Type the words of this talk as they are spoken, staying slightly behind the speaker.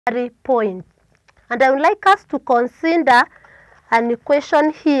point. And I would like us to consider an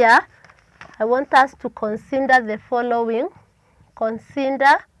equation here. I want us to consider the following.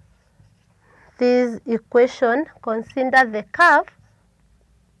 Consider this equation. Consider the curve.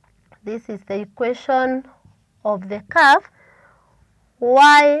 This is the equation of the curve.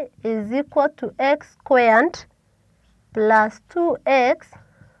 Y is equal to x squared plus 2x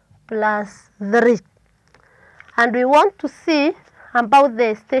plus 3. And we want to see about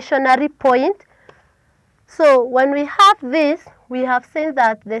the stationary point. So when we have this, we have seen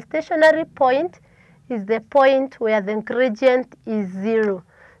that the stationary point is the point where the gradient is 0.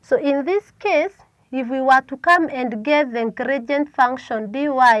 So in this case, if we were to come and get the gradient function dy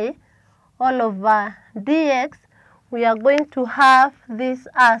all over dx, we are going to have this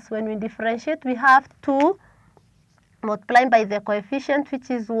as, when we differentiate, we have 2 multiplied by the coefficient, which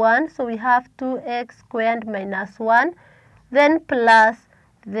is 1. So we have 2x squared minus 1. Then plus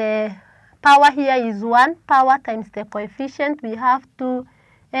the power here is 1. Power times the coefficient. We have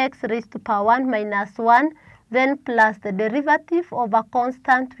 2x raised to power 1 minus 1. Then plus the derivative of a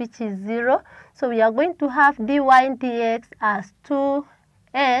constant, which is 0. So we are going to have dy dx as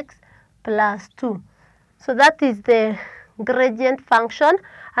 2x plus 2. So that is the gradient function.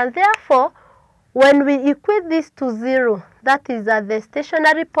 And therefore, when we equate this to 0, that is at the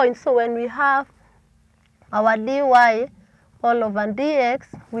stationary point. So when we have our dy all over dx,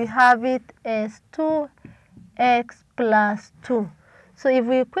 we have it as 2x plus 2. So if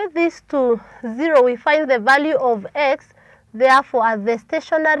we equate this to 0, we find the value of x. Therefore, at the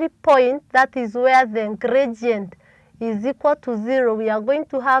stationary point, that is where the gradient is equal to 0, we are going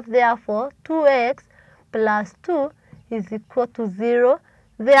to have, therefore, 2x plus 2 is equal to 0.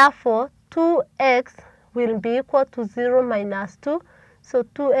 Therefore, 2x will be equal to 0 minus 2. So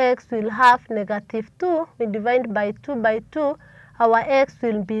 2x will have negative 2. We divide by 2 by 2. Our x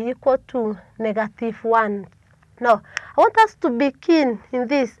will be equal to negative 1. Now, I want us to be keen in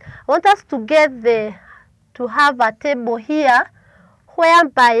this. I want us to have a table here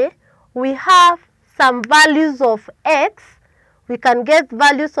whereby we have some values of x. We can get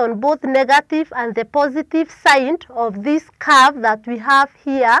values on both negative and the positive side of this curve that we have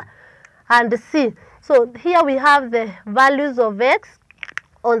here and see. So here we have the values of x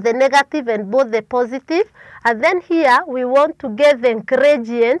on the negative and both the positive. And then here we want to get the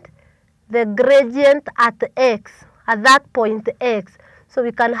gradient at x, at that point x. So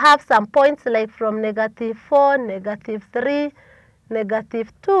we can have some points like from negative 4, negative 3,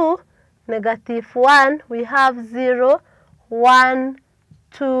 negative 2, negative 1. We have 0, 1,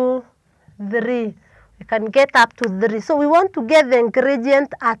 2, 3. We can get up to 3. So we want to get the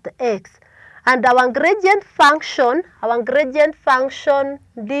gradient at x. And our gradient function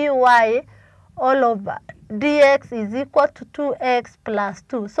dy all over dx is equal to 2x plus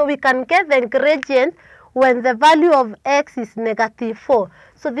 2. So we can get the gradient when the value of x is negative 4.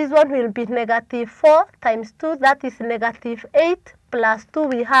 So this one will be negative 4 times 2, that is negative 8, plus 2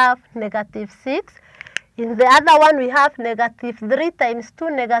 we have negative 6. In the other one we have negative 3 times 2,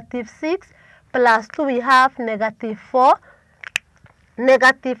 negative 6, plus 2 we have negative 4.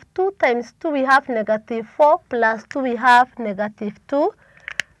 Negative 2 times 2 we have negative 4, plus 2 we have negative 2.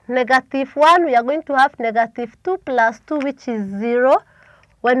 Negative 1 we are going to have negative 2 plus 2, which is 0.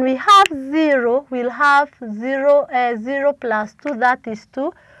 When we have 0, we'll have 0 plus 2, that is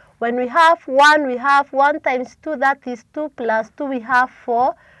 2. When we have 1, we have 1 times 2, that is 2, plus 2 we have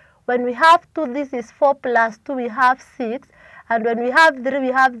 4. When we have 2, this is 4 plus 2, we have 6. And when we have 3, we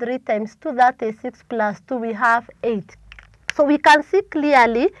have 3 times 2, that is 6, plus 2, we have 8. So we can see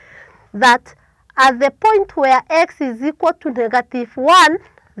clearly that at the point where x is equal to negative 1,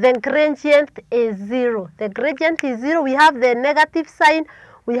 the gradient is 0. The gradient is 0. We have the negative sign,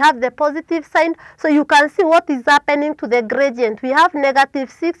 we have the positive sign. So you can see what is happening to the gradient. We have negative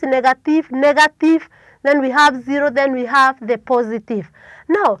 6, negative, negative, then we have 0, then we have the positive.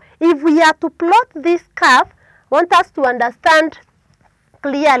 Now, if we are to plot this curve, I want us to understand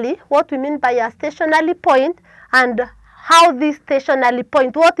clearly what we mean by a stationary point and how this stationary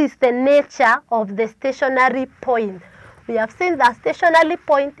point, what is the nature of the stationary point. We have seen that stationary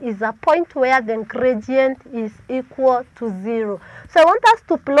point is a point where the gradient is equal to 0. So I want us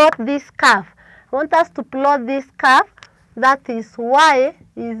to plot this curve. I want us to plot this curve, that is y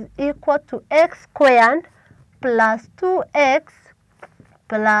is equal to x squared plus 2x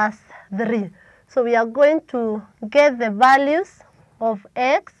plus 3. So we are going to get the values of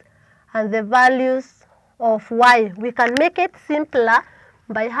x and the values of y. We can make it simpler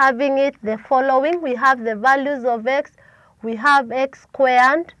by having it the following. We have the values of x. We have x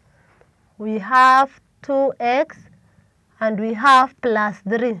squared, we have 2x, and we have plus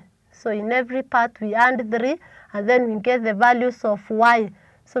 3. So in every part we add 3 and then we get the values of y.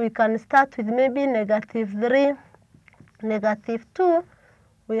 So we can start with maybe -3, -2,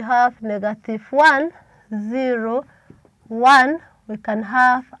 we have -1, 0, 1, we can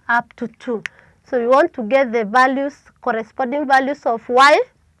have up to 2. So we want to get the values, corresponding values of y,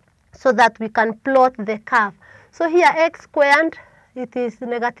 so that we can plot the curve. So here x squared, it is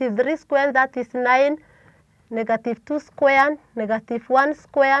 -3 squared, that is 9, -2 squared, -1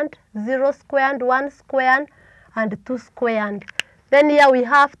 squared, 0 squared, 1 squared, and 2 squared. Then here we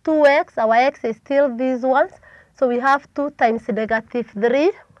have 2x, our x is still these ones. So we have 2 times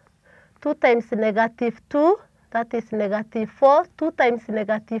 -3, 2 times -2, that is -4, 2 times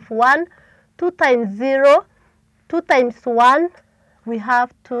 -1, 2 times 0, 2 times 1, we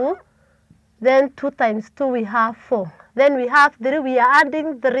have 2, then 2 times 2, we have 4. Then we have 3, we are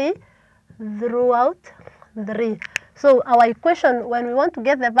adding 3 throughout 3. So our equation, when we want to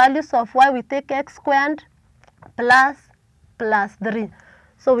get the values of y, we take x squared plus 3.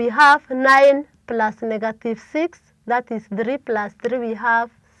 So we have 9 plus -6, that is 3 plus 3, we have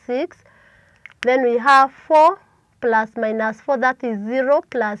 6. Then we have 4 plus -4, that is 0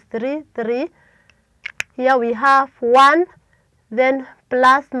 plus 3, 3. Here we have 1, then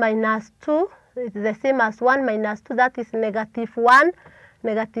plus -2, it's the same as 1 minus 2, that is -1.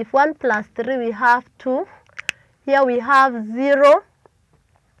 -1 plus 3, we have 2. Here we have 0,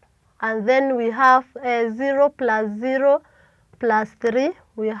 and then we have 0 plus 0 plus 3,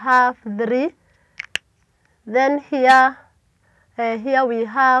 we have 3. Then here we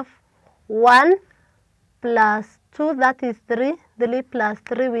have 1 plus 2, that is 3. 3 plus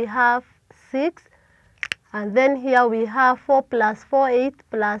 3, we have 6. And then here we have 4 plus 4, 8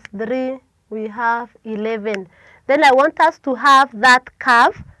 plus 3, we have 11. Then I want us to have that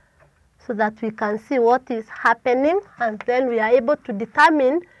curve so that we can see what is happening, and then we are able to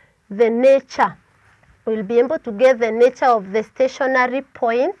determine the nature. We'll be able to get the nature of the stationary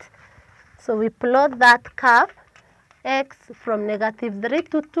point. So we plot that curve, x from -3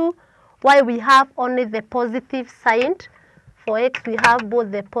 to 2, while we have only the positive sign. For x, we have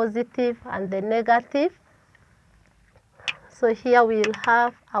both the positive and the negative. So here we'll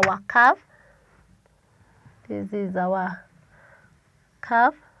have our curve. This is our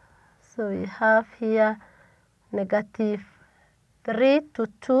curve. So we have here -3 to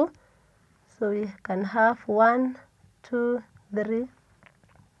 2. So we can have 1, 2, 3,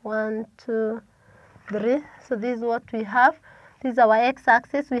 1, 2, 3. So this is what we have. This is our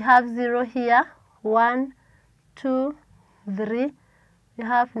x-axis. We have 0 here, 1, 2, 3. We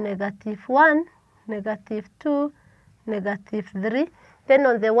have -1, -2, -3. Then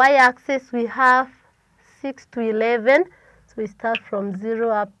on the y-axis we have 6 to 11. So we start from 0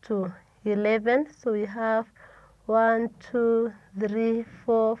 up to 11. So we have 1, 2, 3,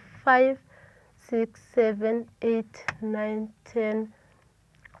 4, 5, 6, 7, 8, 9, 10.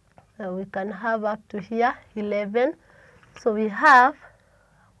 We can have up to here 11. So we have,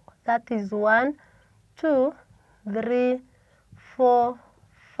 that is 1, 2, 3, 4,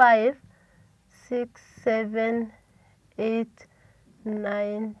 5, 6, 7, 8,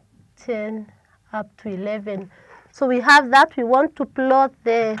 9, 10, up to 11. So we have that. We want to plot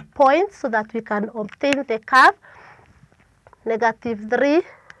the points so that we can obtain the curve. -3,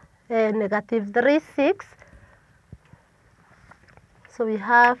 -3, 6. So we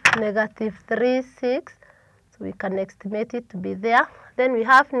have -3, 6. So we can estimate it to be there. Then we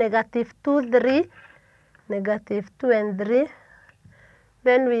have -2, 3, -2 and 3.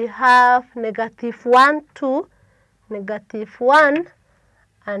 Then we have -1, 2, -1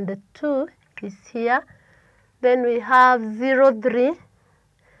 and 2 is here. Then we have 0, 3,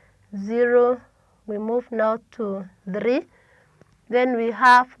 0, we move now to 3. Then we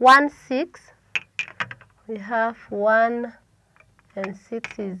have 1, 6, we have 1 and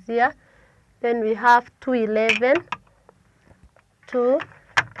 6 is here. Then we have 2, 11, 2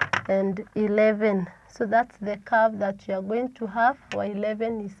 and 11. So that's the curve that you are going to have. Our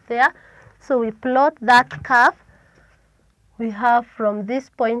 11 is there. So we plot that curve. We have from this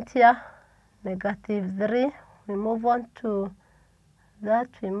point here, -3. We move on to that.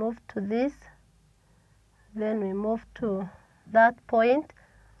 We move to this. Then we move to that point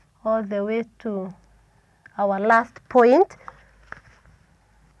all the way to our last point.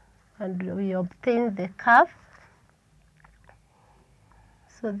 And we obtain the curve.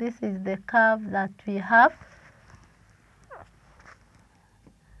 So this is the curve that we have.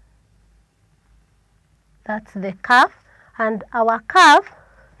 That's the curve. And our curve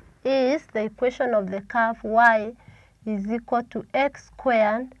is the equation of the curve y is equal to x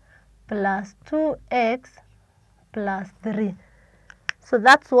squared plus 2x plus 3. So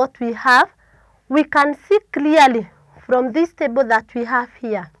that's what we have. We can see clearly from this table that we have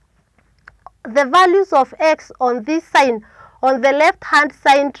here. The values of x on this side, on the left hand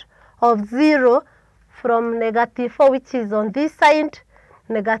side of 0, from -4, which is on this side,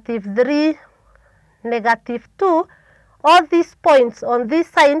 -3, -2, all these points on this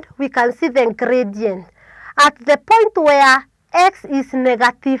side, we can see the gradient. At the point where x is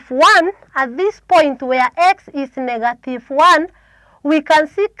 -1, at this point where x is -1, we can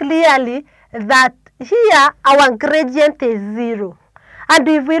see clearly that here our gradient is 0. And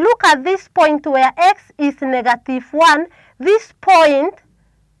if we look at this point where x is -1, this point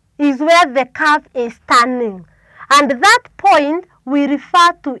is where the curve is turning. And that point, we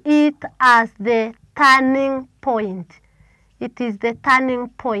refer to it as the turning point. It is the turning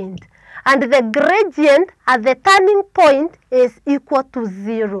point. And the gradient at the turning point is equal to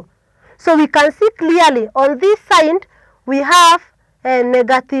 0. So we can see clearly on this side, we have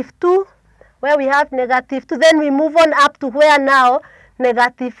 -2, where we have -2. Then we move on up to where now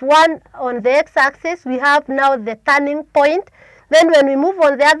 -1 on the x-axis, we have now the turning point. Then when we move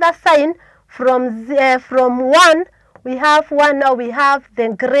on the other side, from 1, we have 1, now we have the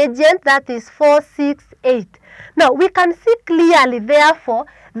gradient, that is 4, 6, 8. Now we can see clearly, therefore,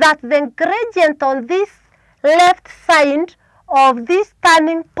 that the gradient on this left side of this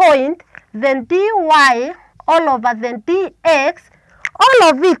turning point, then dy all over the dx, all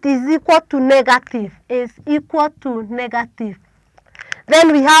of it is equal to negative,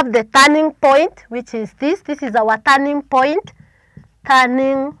 Then we have the turning point, which is this. This is our turning point,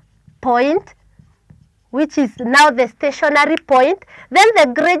 which is now the stationary point. Then the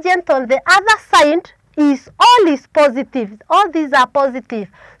gradient on the other side is positive. All these are positive.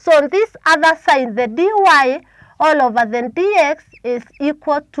 So on this other side, the dy all over the dx is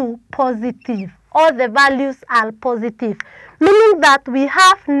equal to positive. All the values are positive, meaning that we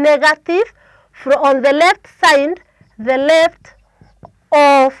have negative on the left side, the left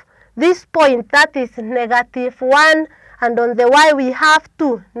of this point, that is -1, and on the y we have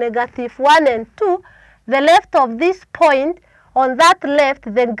 2, -1 and 2. The left of this point, on that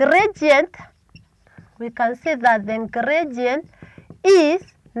left, the gradient, we can see that the gradient is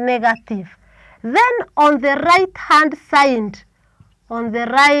negative. Then on the right hand side, on the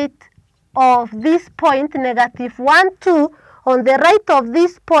right of this point, -1, 2, on the right of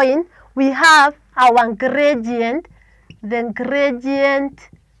this point, we have our gradient. The gradient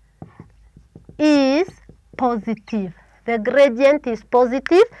is positive. The gradient is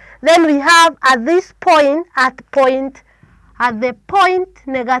positive. Then we have at this point, at the point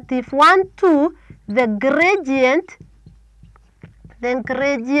 -1, 2, the gradient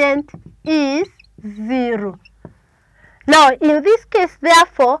is 0. Now in this case,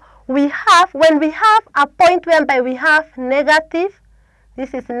 therefore, we have, when we have a point whereby we have negative,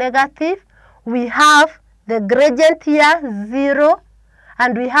 this is negative, we have the gradient here 0,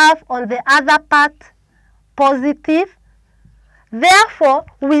 and we have on the other part positive. Therefore,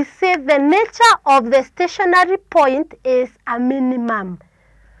 we say the nature of the stationary point is a minimum.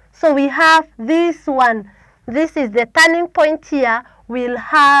 So we have this one. This is the turning point here. We'll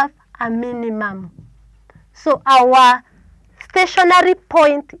have a minimum. So our stationary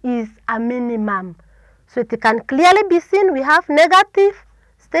point is a minimum. So it can clearly be seen we have negative,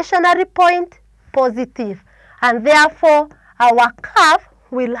 stationary point, positive. And therefore, our curve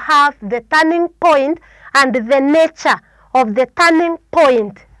will have the turning point and the nature of the turning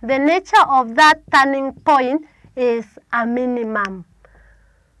point. The nature of that turning point is a minimum.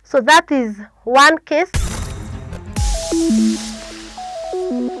 So that is one case.